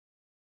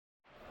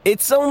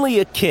It's only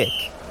a kick,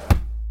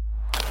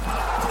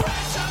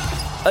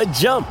 a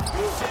jump,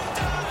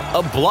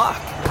 a block.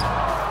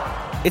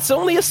 It's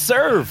only a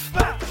serve.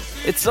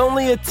 It's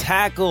only a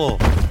tackle,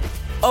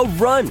 a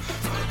run.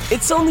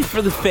 It's only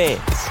for the fans.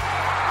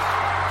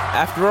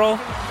 After all,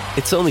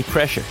 it's only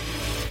pressure.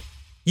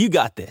 You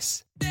got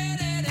this.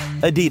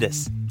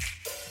 Adidas.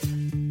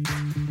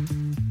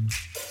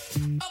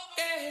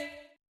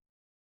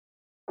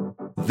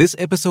 This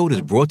episode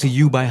is brought to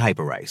you by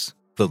Hyperice,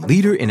 the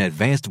leader in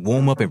advanced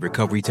warm-up and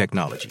recovery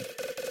technology.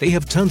 They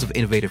have tons of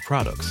innovative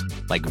products,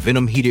 like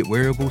Venom-heated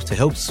wearables to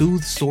help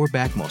soothe sore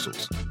back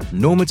muscles,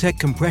 Normatec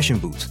compression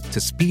boots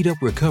to speed up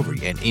recovery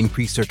and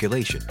increase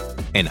circulation,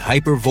 and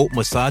Hypervolt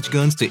massage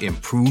guns to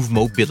improve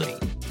mobility.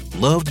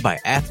 Loved by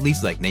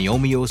athletes like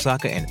Naomi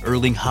Osaka and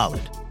Erling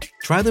Haaland.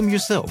 Try them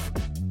yourself.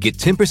 Get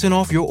 10%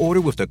 off your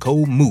order with the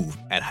code MOVE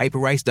at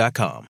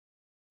hyperice.com.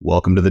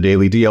 Welcome to the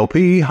Daily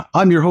DLP.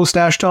 I'm your host,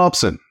 Ash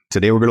Thompson.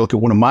 Today we're going to look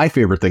at one of my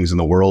favorite things in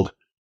the world,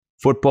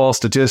 football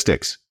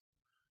statistics.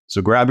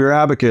 So grab your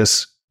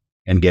abacus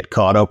and get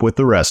caught up with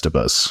the rest of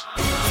us.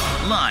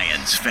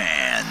 Lions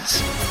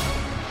fans,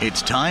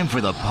 it's time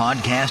for the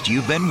podcast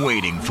you've been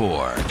waiting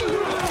for.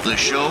 The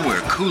show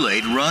where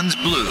Kool-Aid runs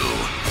blue,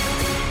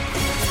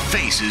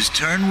 faces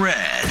turn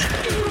red,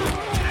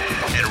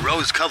 and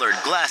rose-colored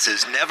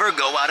glasses never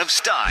go out of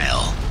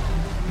style.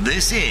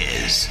 This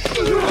is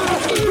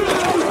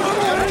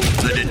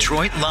the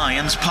Detroit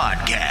Lions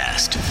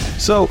Podcast.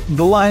 So,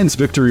 the Lions'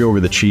 victory over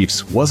the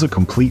Chiefs was a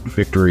complete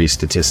victory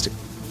statistic.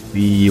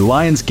 The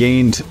Lions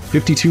gained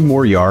 52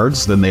 more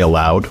yards than they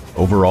allowed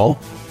overall.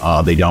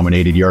 They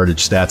dominated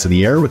yardage stats in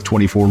the air with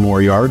 24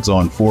 more yards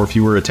on 4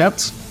 fewer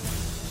attempts.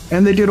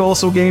 And they did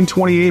also gain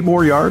 28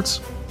 more yards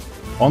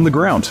on the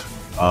ground.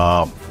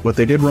 But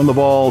they did run the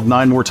ball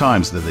 9 more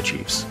times than the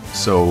Chiefs.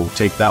 So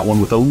take that one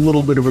with a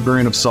little bit of a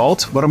grain of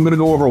salt, but I'm going to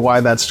go over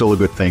why that's still a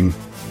good thing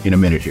in a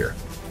minute here.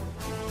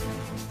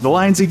 The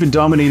Lions even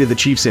dominated the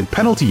Chiefs in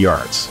penalty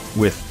yards,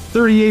 with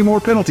 38 more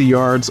penalty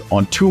yards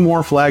on 2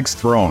 more flags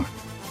thrown.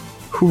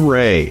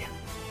 Hooray!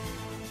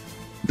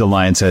 The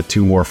Lions had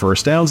 2 more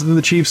first downs than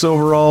the Chiefs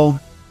overall.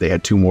 They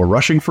had 2 more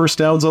rushing first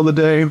downs on the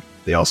day.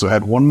 They also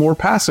had 1 more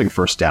passing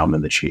first down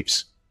than the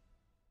Chiefs.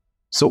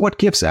 So what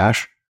gives,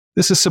 Ash?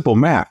 This is simple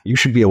math. You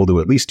should be able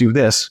to at least do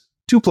this.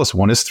 2 plus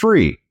 1 is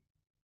 3.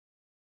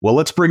 Well,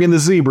 let's bring in the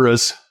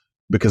Zebras,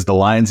 because the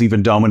Lions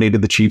even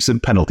dominated the Chiefs in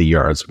penalty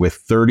yards with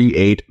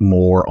 38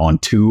 more on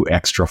 2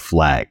 extra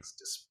flags,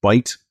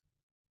 despite,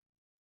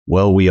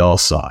 well, we all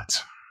saw it.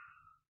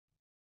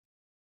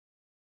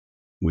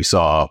 We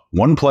saw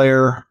one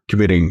player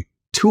committing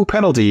 2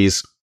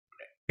 penalties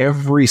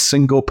every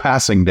single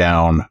passing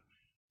down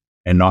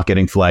and not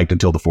getting flagged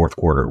until the 4th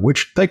quarter,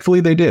 which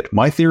thankfully they did.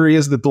 My theory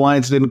is that the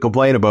Lions didn't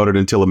complain about it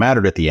until it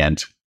mattered at the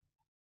end.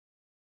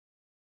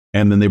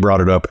 And then they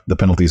brought it up. The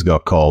penalties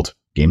got called.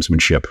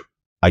 Gamesmanship.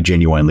 I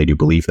genuinely do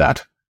believe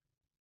that.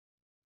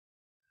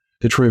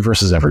 Detroit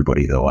versus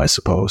everybody, though, I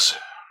suppose.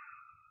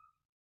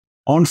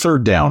 On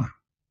 3rd down,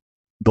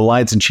 the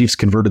Lions and Chiefs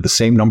converted the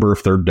same number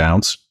of 3rd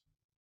downs,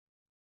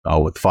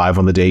 with 5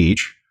 on the day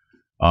each.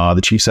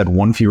 The Chiefs had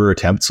 1 fewer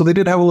attempt, so they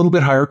did have a little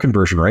bit higher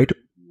conversion rate.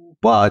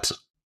 But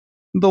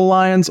the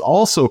Lions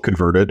also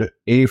converted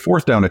a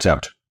 4th down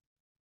attempt,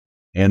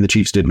 and the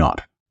Chiefs did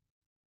not.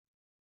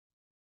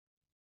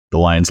 The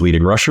Lions'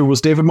 leading rusher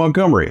was David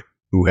Montgomery,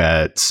 who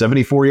had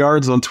 74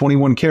 yards on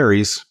 21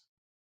 carries.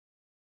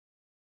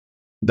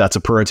 That's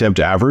a per attempt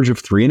average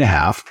of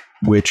 3.5,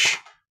 which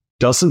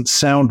doesn't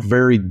sound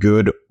very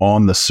good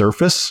on the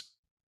surface.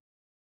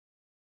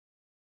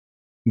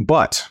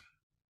 But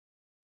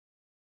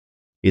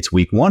it's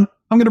week 1.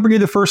 I'm going to bring you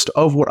the first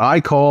of what I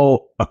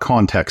call a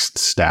context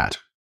stat.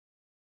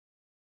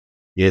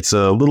 It's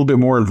a little bit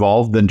more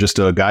involved than just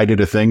a guy did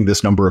a thing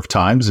this number of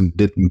times and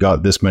didn't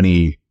got this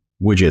many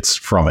widgets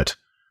from it.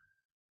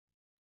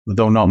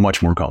 Though not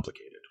much more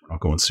complicated. We're not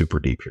going super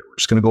deep here. We're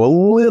just going to go a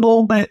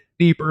little bit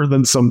deeper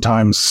than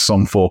sometimes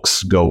some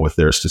folks go with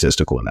their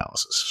statistical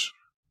analysis.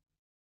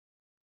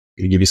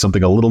 I'm going to give you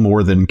something a little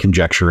more than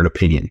conjecture and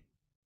opinion.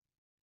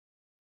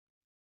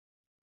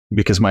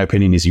 Because my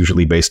opinion is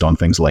usually based on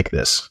things like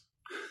this.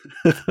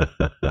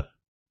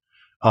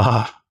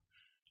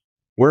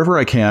 Wherever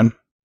I can,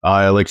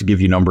 I like to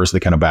give you numbers that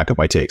kind of back up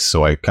my takes.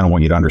 So I kind of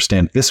want you to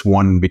understand this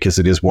one because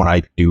it is one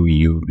I do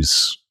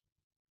use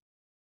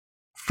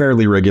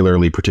fairly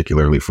regularly,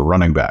 particularly for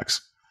running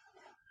backs.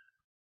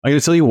 I'm going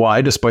to tell you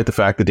why, despite the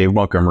fact that David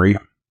Montgomery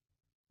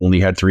only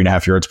had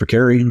 3.5 yards per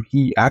carry,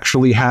 he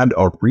actually had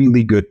a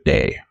really good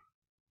day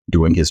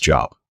doing his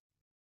job.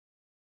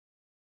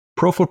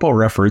 Pro Football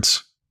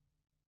Reference,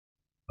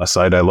 a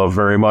site I love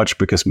very much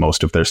because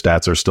most of their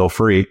stats are still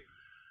free,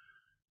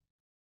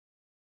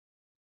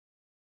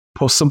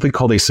 posts something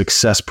called a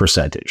success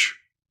percentage.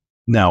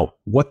 Now,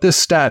 what this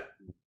stat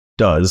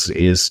does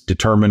is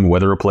determine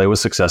whether a play was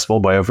successful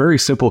by a very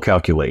simple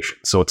calculation.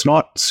 So it's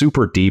not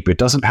super deep. It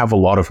doesn't have a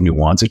lot of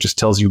nuance. It just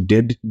tells you,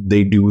 did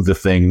they do the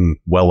thing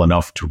well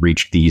enough to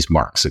reach these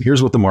marks? And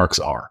here's what the marks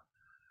are.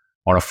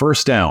 On a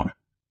first down,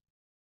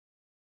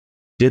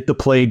 did the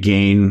play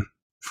gain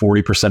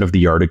 40% of the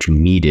yardage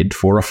needed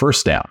for a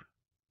first down.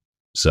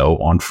 So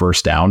on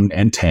first down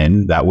and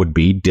 10, that would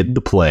be, did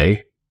the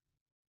play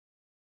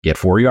get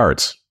 4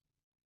 yards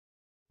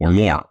or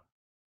more?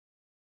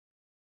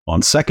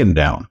 On second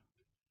down,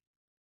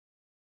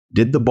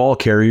 did the ball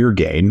carrier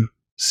gain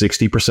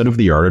 60% of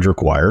the yardage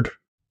required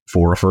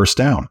for a first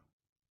down?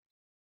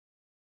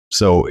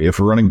 So if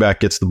a running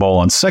back gets the ball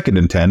on second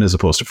and 10 as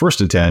opposed to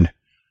first and 10,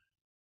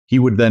 he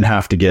would then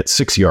have to get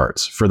 6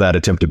 yards for that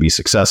attempt to be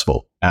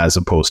successful, as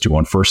opposed to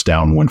on first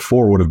down when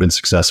 4 would have been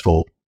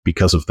successful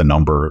because of the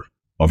number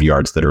of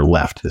yards that are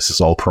left. This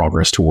is all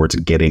progress towards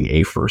getting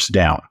a first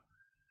down.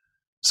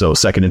 So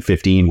second and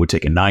 15 would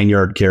take a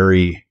 9-yard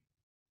carry.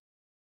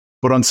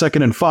 But on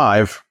second and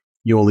 5,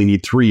 you only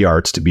need 3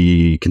 yards to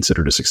be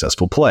considered a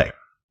successful play.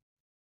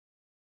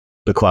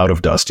 The cloud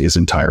of dust is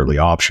entirely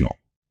optional.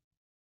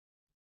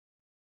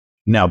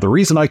 Now, the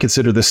reason I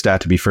consider this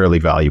stat to be fairly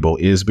valuable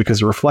is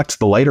because it reflects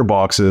the lighter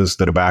boxes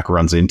that a back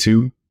runs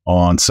into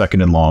on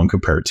second and long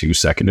compared to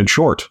second and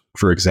short,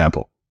 for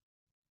example.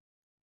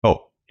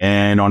 Oh,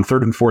 and on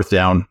third and fourth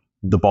down,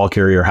 the ball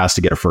carrier has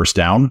to get a first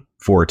down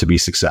for it to be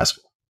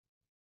successful.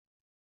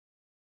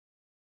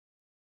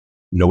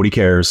 Nobody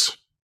cares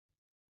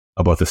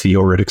about the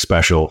theoretic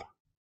special,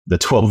 the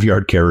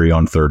 12-yard carry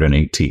on third and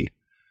 18.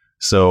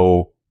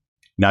 So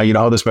now you know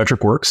how this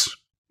metric works.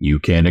 You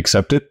can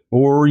accept it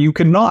or you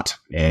cannot.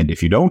 And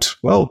if you don't,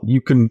 well, you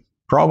can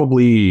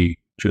probably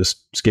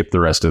just skip the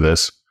rest of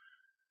this.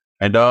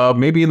 And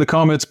maybe in the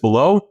comments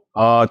below,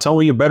 tell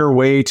me a better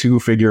way to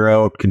figure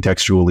out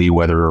contextually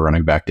whether a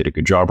running back did a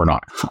good job or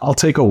not. I'll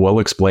take a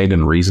well-explained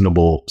and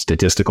reasonable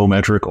statistical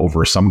metric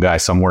over some guy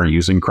somewhere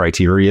using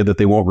criteria that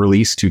they won't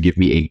release to give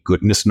me a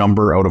goodness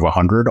number out of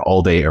 100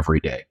 all day, every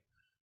day.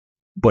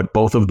 But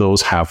both of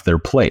those have their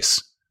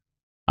place.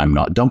 I'm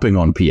not dumping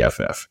on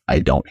PFF. I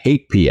don't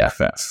hate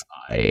PFF.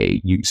 I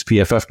use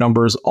PFF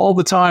numbers all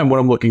the time when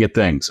I'm looking at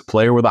things. A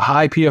player with a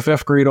high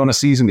PFF grade on a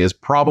season is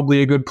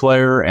probably a good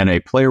player, and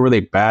a player with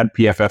a bad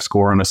PFF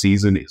score on a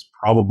season is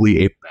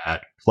probably a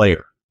bad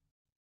player.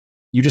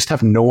 You just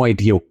have no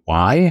idea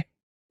why,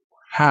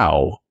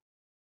 how,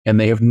 and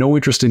they have no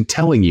interest in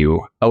telling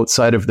you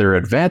outside of their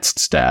advanced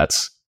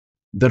stats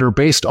that are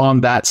based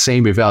on that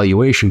same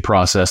evaluation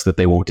process that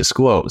they won't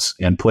disclose,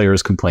 and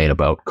players complain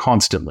about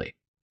constantly.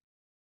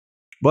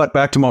 But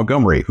back to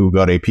Montgomery, who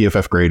got a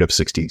PFF grade of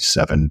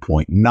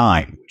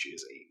 67.9, which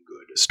is a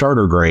good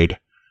starter grade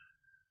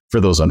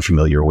for those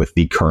unfamiliar with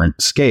the current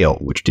scale,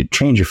 which did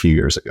change a few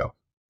years ago.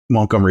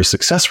 Montgomery's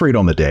success rate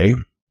on the day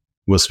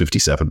was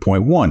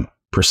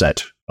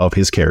 57.1% of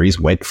his carries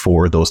went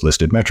for those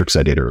listed metrics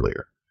I did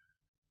earlier,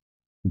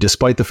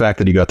 despite the fact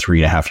that he got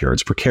 3.5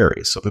 yards per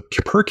carry. So the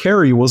per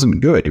carry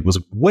wasn't good. It was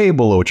way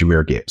below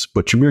Jahmyr Gibbs,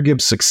 but Jahmyr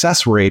Gibbs'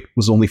 success rate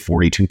was only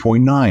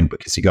 42.9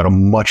 because he got a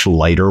much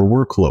lighter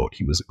workload.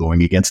 He was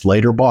going against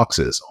lighter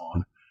boxes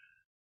on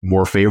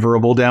more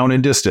favorable down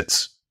and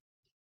distance.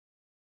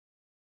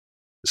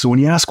 So when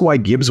you ask why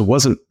Gibbs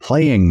wasn't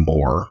playing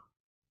more,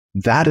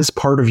 that is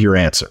part of your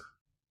answer.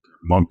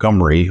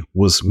 Montgomery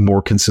was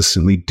more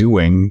consistently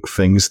doing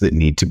things that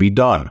need to be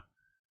done.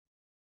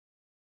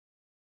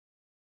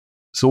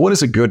 So what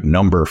is a good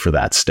number for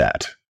that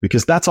stat?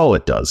 Because that's all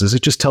it does, is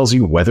it just tells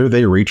you whether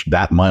they reached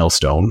that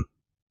milestone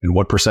and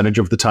what percentage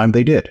of the time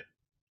they did.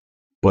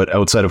 But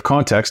outside of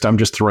context, I'm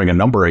just throwing a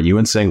number at you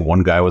and saying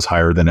one guy was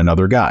higher than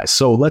another guy.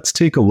 So let's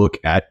take a look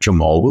at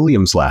Jamal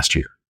Williams last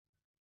year,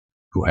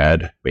 who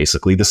had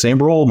basically the same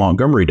role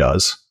Montgomery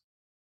does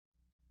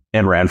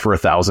and ran for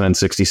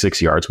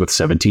 1,066 yards with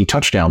 17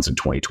 touchdowns in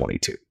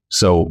 2022.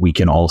 So we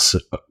can all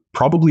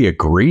probably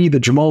agree that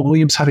Jamal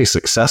Williams had a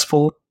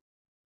successful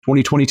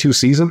 2022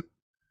 season.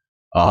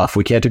 If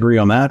we can't agree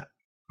on that,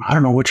 I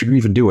don't know what you're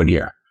even doing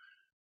here.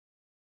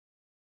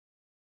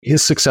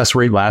 His success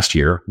rate last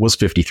year was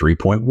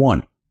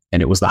 53.1,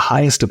 and it was the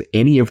highest of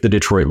any of the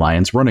Detroit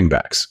Lions running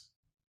backs.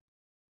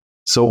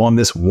 So on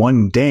this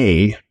one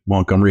day,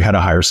 Montgomery had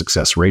a higher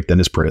success rate than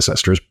his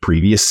predecessor's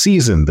previous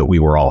season that we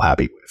were all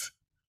happy with.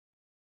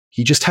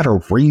 He just had a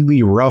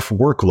really rough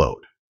workload.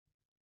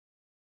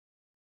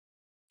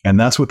 And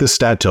that's what this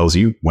stat tells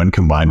you when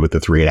combined with the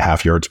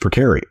 3.5 yards per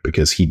carry,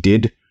 because he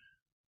did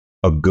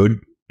a good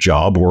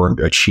job or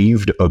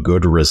achieved a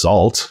good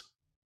result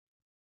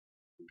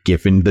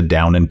given the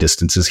down and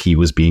distances he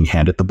was being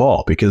handed the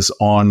ball. Because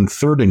on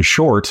third and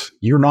short,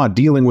 you're not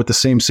dealing with the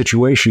same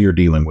situation you're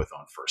dealing with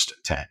on first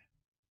and 10.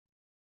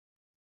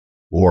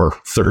 Or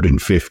third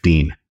and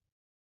 15.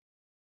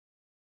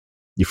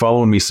 You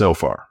following me so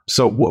far?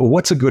 So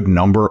what's a good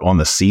number on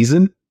the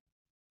season?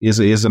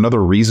 Is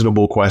another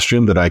reasonable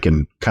question that I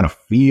can kind of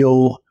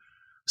feel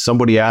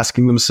somebody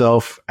asking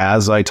themselves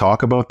as I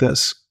talk about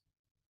this.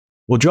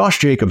 Well, Josh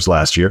Jacobs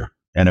last year,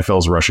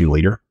 NFL's rushing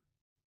leader,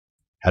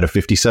 had a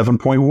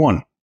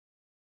 57.1.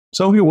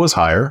 So he was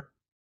higher.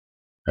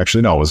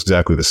 Actually, no, it was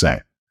exactly the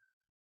same.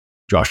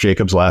 Josh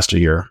Jacobs last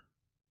year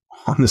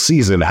on the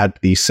season had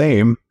the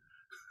same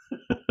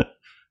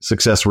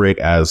success rate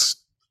as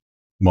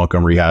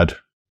Montgomery had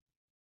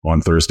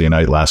on Thursday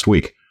night last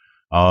week.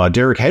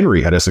 Derrick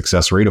Henry had a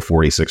success rate of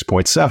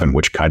 46.7,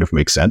 which kind of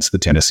makes sense. The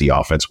Tennessee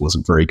offense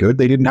wasn't very good.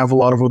 They didn't have a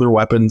lot of other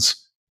weapons.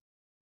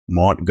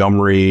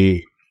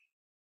 Montgomery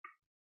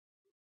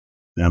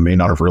may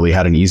not have really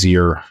had an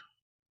easier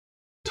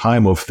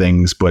time of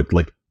things, but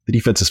like the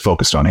defense is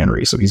focused on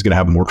Henry, so he's going to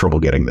have more trouble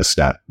getting this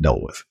stat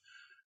dealt with.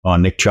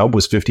 Nick Chubb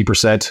was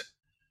 50%.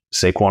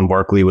 Saquon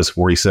Barkley was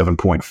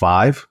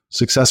 47.5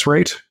 success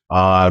rate.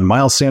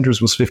 Miles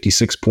Sanders was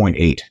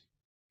 56.8.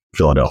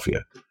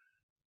 Philadelphia.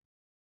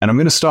 And I'm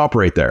going to stop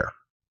right there.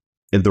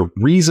 And the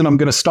reason I'm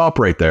going to stop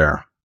right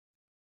there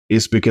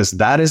is because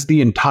that is the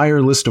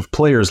entire list of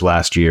players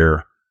last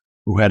year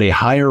who had a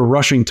higher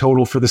rushing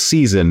total for the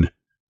season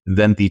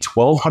than the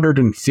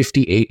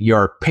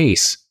 1,258-yard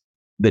pace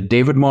that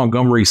David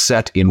Montgomery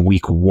set in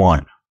week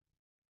 1.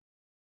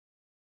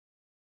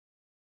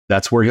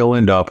 That's where he'll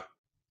end up.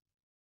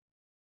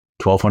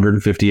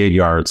 1,258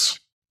 yards,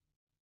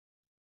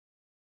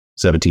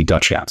 17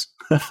 touchdowns.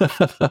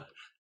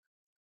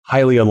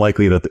 Highly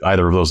unlikely that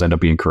either of those end up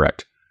being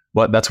correct.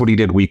 But that's what he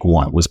did week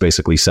 1, was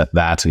basically set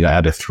that. He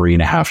added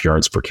 3.5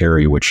 yards per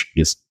carry, which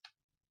is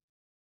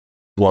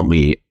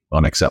bluntly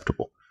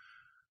unacceptable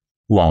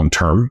long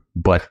term.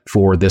 But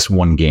for this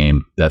one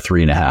game, that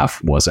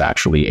 3.5 was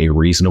actually a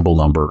reasonable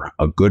number,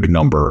 a good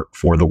number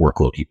for the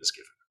workload he was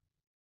given.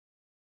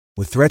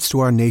 With threats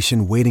to our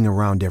nation waiting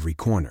around every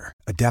corner,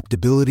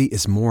 adaptability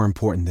is more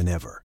important than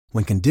ever.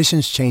 When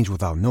conditions change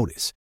without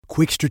notice,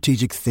 quick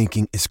strategic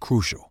thinking is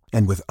crucial.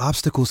 And with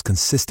obstacles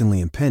consistently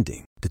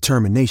impending,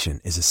 determination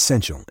is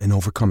essential in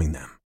overcoming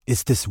them.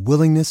 It's this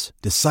willingness,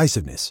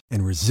 decisiveness,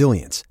 and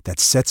resilience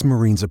that sets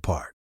Marines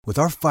apart. With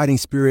our fighting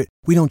spirit,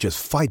 we don't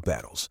just fight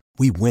battles,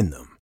 we win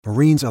them.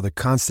 Marines are the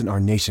constant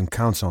our nation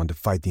counts on to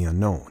fight the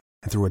unknown.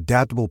 And through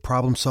adaptable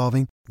problem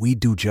solving, we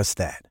do just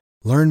that.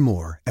 Learn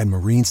more at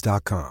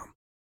marines.com.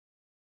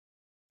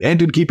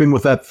 And in keeping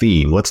with that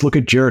theme, let's look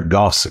at Jared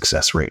Goff's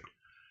success rate.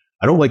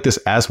 I don't like this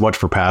as much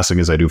for passing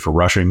as I do for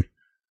rushing,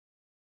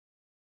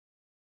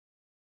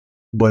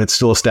 but it's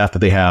still a stat that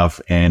they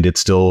have, and it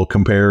still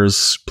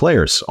compares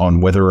players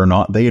on whether or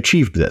not they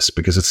achieved this,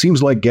 because it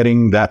seems like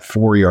getting that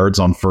 4 yards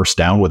on first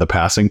down with a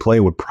passing play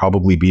would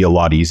probably be a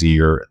lot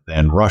easier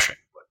than rushing,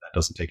 but that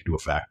doesn't take into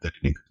account that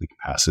an incomplete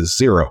pass is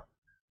 0.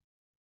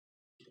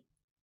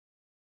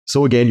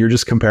 So again, you're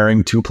just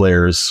comparing two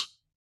players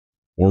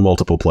or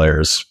multiple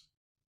players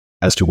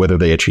as to whether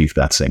they achieved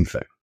that same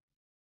thing.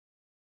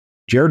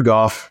 Jared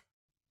Goff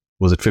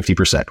was at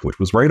 50%, which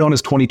was right on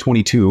his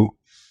 2022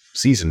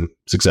 season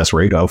success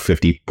rate of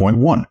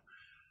 50.1.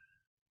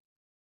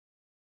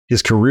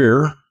 His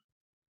career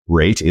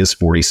rate is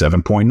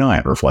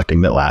 47.9,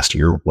 reflecting that last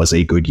year was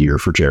a good year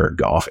for Jared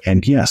Goff.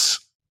 And yes,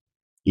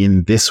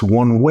 in this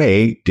one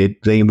way, did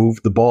they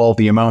move the ball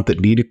the amount that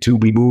needed to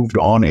be moved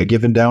on a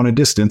given down and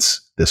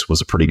distance? This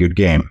was a pretty good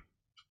game.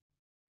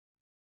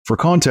 For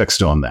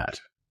context on that,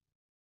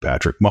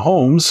 Patrick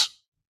Mahomes'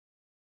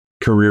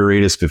 career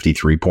rate is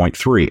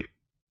 53.3.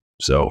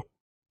 So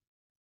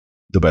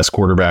the best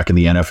quarterback in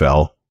the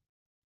NFL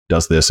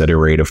does this at a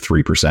rate of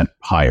 3%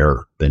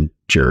 higher than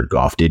Jared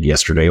Goff did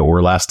yesterday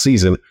or last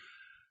season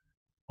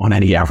on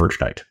any average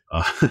night.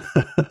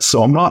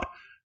 So I'm not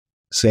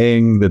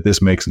saying that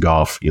this makes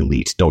Goff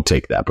elite. Don't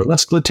take that. But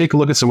let's take a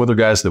look at some other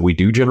guys that we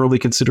do generally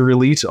consider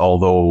elite,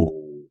 although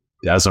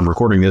as I'm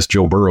recording this,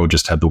 Joe Burrow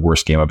just had the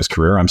worst game of his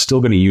career. I'm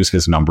still going to use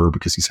his number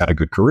because he's had a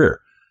good career.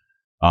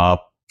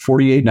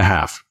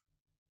 48.5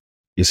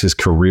 is his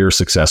career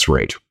success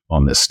rate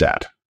on this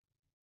stat,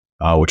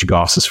 which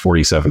Goff's is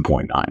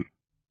 47.9.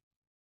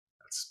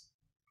 That's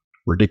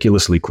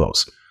ridiculously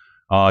close.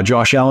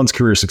 Josh Allen's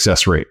career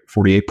success rate,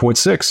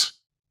 48.6.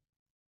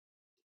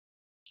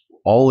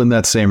 All in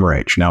that same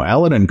range. Now,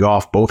 Allen and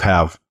Goff both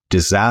have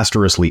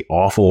disastrously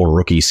awful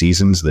rookie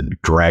seasons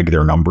that drag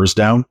their numbers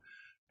down.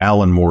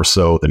 Allen more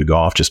so than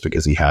Goff just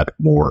because he had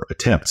more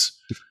attempts.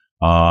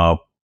 But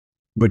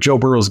Joe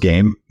Burrow's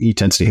game, he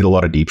tends to hit a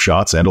lot of deep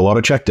shots and a lot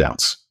of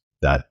checkdowns.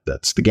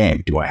 That's the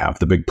game. Do I have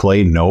the big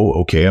play? No.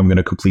 Okay, I'm going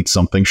to complete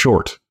something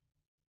short.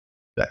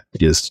 That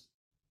is,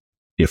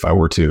 if I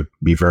were to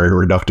be very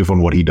reductive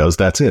on what he does,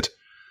 that's it.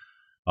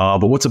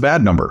 But what's a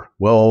bad number?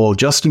 Well,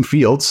 Justin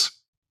Fields,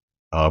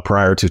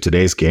 prior to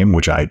today's game,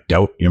 which I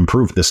doubt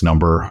improved this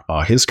number,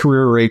 his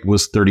career rate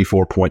was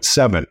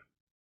 34.7.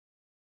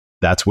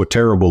 That's what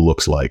terrible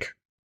looks like.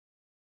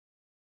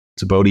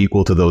 It's about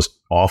equal to those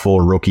awful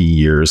rookie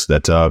years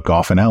that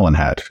Goff and Allen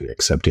had,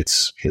 except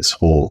it's his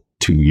whole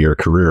 2-year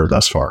career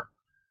thus far.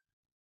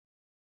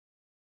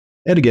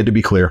 And again, to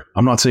be clear,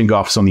 I'm not saying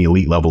Goff's on the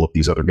elite level of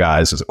these other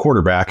guys as a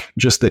quarterback,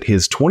 just that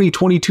his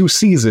 2022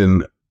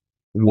 season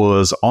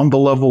was on the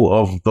level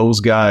of those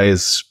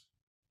guys'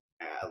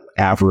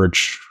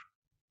 average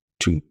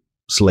to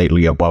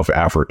slightly above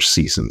average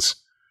seasons.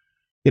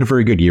 He had a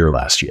very good year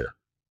last year.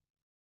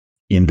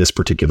 In this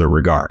particular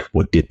regard,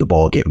 what did the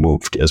ball get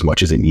moved as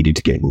much as it needed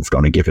to get moved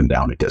on a given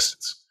down and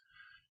distance?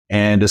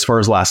 And as far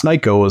as last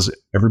night goes,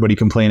 everybody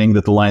complaining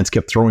that the Lions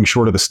kept throwing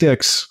short of the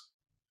sticks.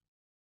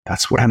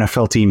 That's what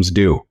NFL teams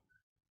do.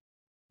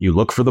 You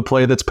look for the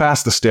play that's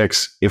past the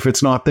sticks. If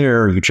it's not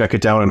there, you check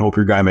it down and hope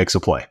your guy makes a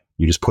play.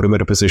 You just put him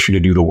in a position to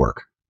do the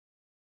work.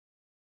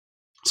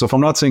 So if I'm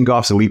not saying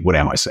Goff's elite, what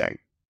am I saying?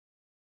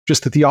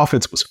 Just that the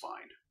offense was fine.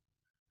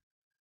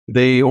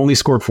 They only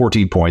scored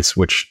 14 points,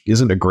 which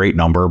isn't a great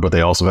number, but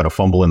they also had a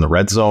fumble in the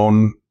red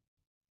zone,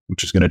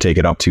 which is going to take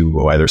it up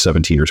to either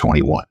 17 or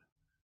 21.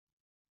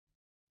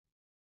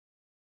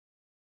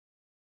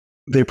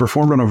 They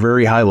performed on a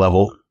very high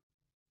level,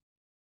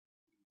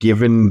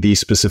 given the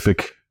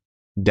specific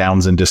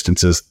downs and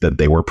distances that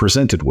they were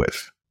presented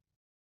with.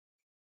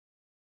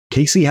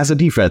 KC has a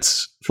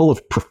defense full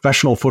of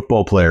professional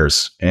football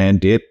players,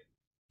 and it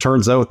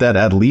turns out that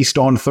at least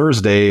on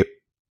Thursday,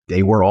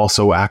 they were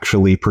also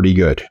actually pretty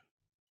good.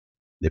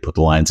 They put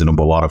the Lions in a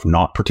lot of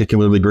not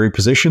particularly great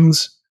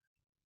positions.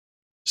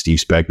 Steve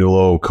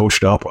Spagnuolo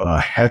coached up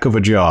a heck of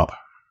a job.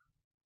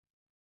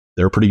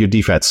 They're a pretty good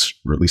defense,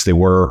 or at least they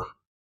were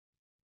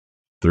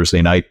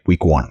Thursday night,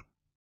 week 1.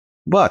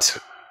 But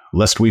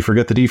lest we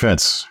forget the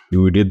defense,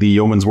 who did the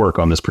yeoman's work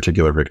on this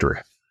particular victory.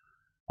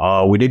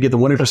 We did get the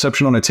 1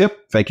 interception on a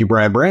tip. Thank you,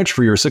 Brian Branch,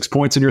 for your 6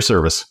 points in your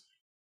service.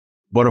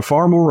 But a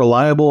far more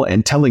reliable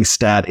and telling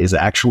stat is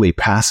actually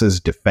passes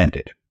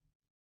defended.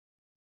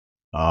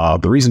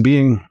 The reason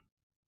being,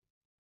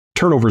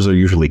 turnovers are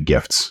usually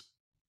gifts.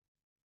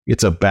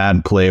 It's a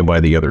bad play by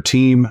the other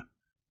team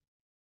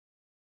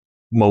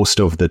most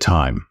of the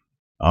time.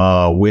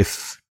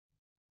 With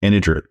an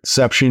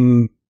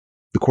interception,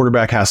 the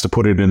quarterback has to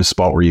put it in a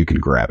spot where you can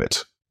grab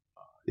it.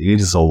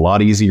 It is a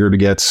lot easier to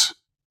get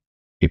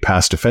a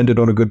pass defended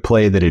on a good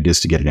play than it is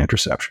to get an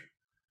interception.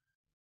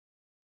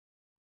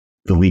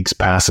 The league's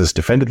passes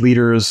defended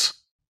leaders,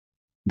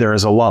 there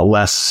is a lot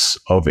less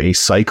of a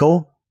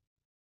cycle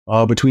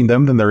between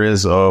them than there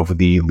is of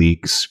the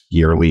league's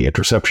yearly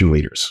interception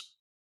leaders.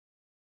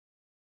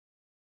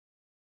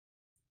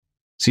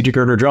 C.J.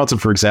 Gardner-Johnson,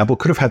 for example,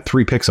 could have had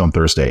 3 picks on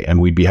Thursday,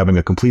 and we'd be having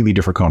a completely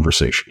different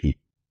conversation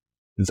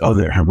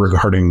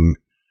regarding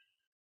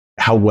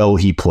how well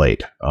he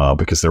played,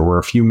 because there were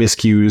a few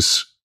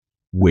miscues,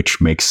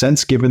 which makes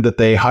sense given that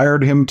they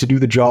hired him to do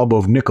the job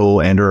of nickel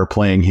and are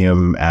playing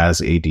him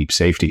as a deep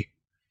safety.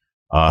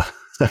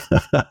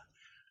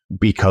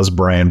 Because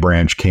Brian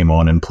Branch came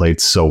on and played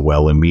so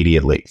well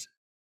immediately.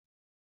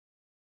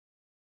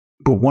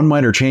 But one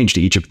minor change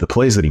to each of the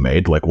plays that he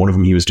made, like one of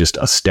them he was just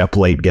a step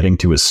late getting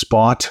to his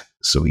spot,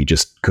 so he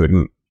just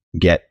couldn't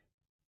get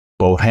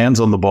both hands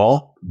on the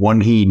ball. One,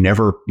 he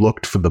never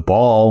looked for the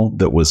ball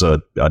that was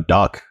a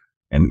duck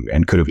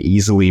and could have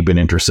easily been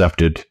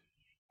intercepted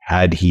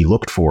had he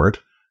looked for it.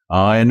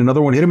 And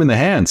another one hit him in the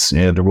hands.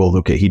 And well,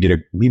 okay, he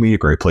made a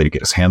great play to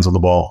get his hands on the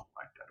ball.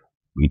 I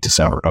don't need to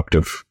sound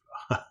reductive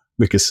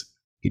because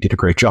he did a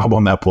great job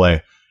on that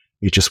play.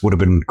 It just would have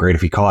been great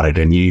if he caught it.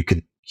 And you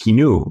could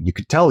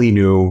tell he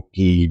knew.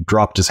 He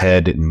dropped his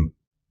head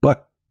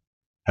but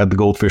had the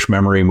goldfish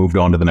memory, moved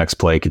on to the next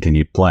play,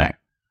 continued playing.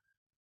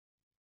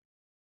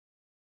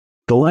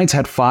 The Lions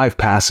had 5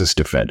 passes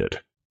defended.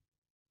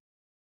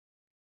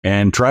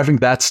 And driving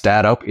that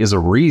stat up is a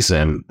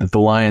reason that the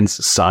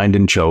Lions signed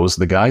and chose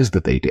the guys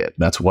that they did.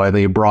 That's why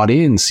they brought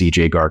in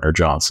C.J.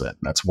 Gardner-Johnson.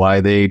 That's why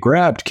they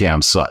grabbed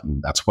Cam Sutton.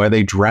 That's why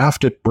they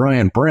drafted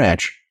Brian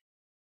Branch.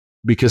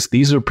 Because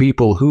these are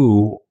people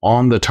who,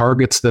 on the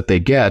targets that they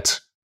get,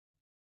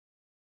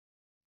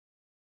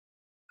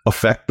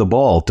 affect the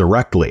ball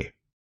directly,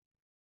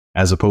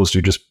 as opposed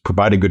to just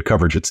providing good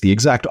coverage. It's the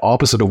exact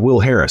opposite of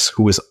Will Harris,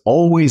 who is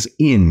always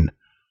in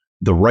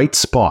the right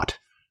spot.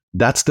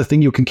 That's the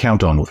thing you can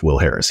count on with Will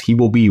Harris. He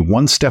will be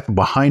one step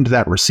behind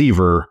that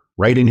receiver,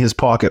 right in his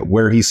pocket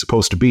where he's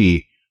supposed to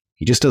be.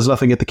 He just does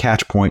nothing at the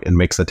catch point and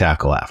makes the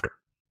tackle after.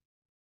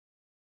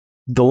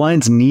 The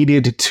Lions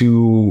needed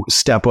to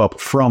step up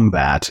from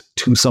that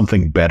to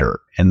something better,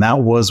 and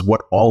that was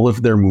what all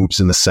of their moves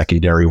in the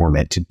secondary were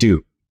meant to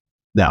do.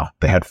 Now,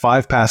 they had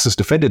 5 passes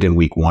defended in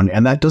week 1,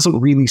 and that doesn't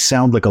really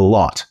sound like a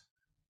lot.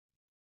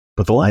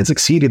 But the Lions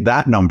exceeded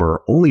that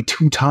number only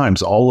 2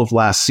 times all of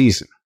last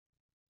season.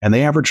 And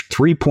they averaged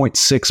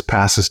 3.6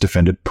 passes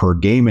defended per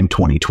game in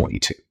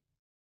 2022.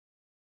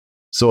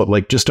 So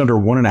at just under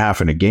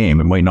 1.5 in a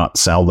game, it might not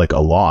sound like a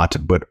lot,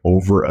 but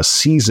over a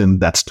season,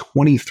 that's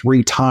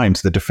 23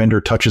 times the defender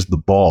touches the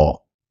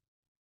ball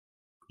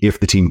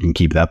if the team can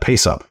keep that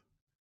pace up.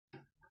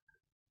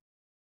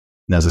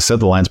 And as I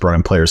said, the Lions brought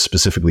in players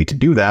specifically to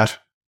do that.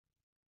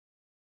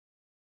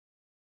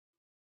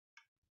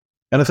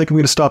 And I think I'm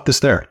going to stop this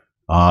there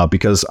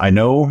because I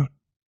know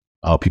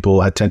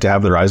people tend to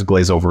have their eyes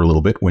glaze over a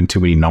little bit when too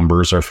many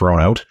numbers are thrown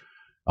out.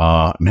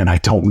 And I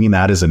don't mean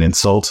that as an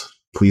insult.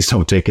 Please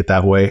don't take it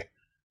that way.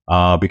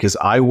 Because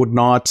I would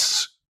not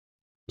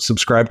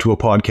subscribe to a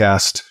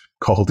podcast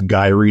called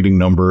Guy Reading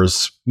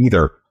Numbers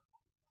either.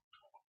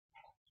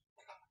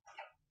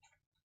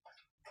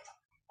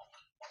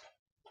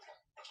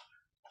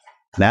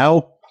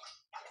 Now,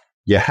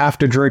 you have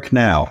to drink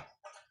now.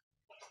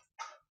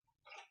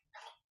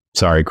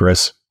 Sorry,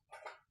 Chris.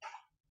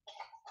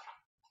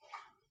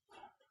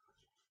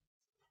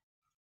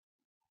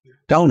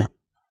 Don't.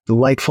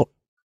 Delightful.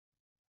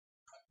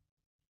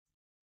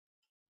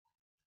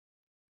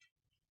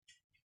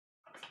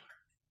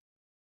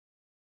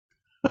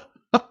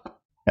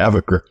 Have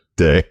a great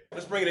day.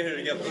 Let's bring it in here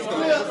together. Let's go.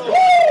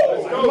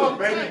 Let's go,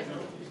 baby.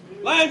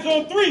 Lions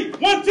on 3.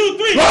 1, 2,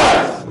 3.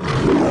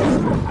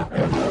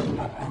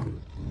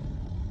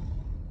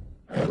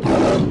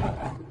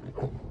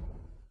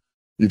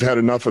 You've had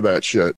enough of that shit.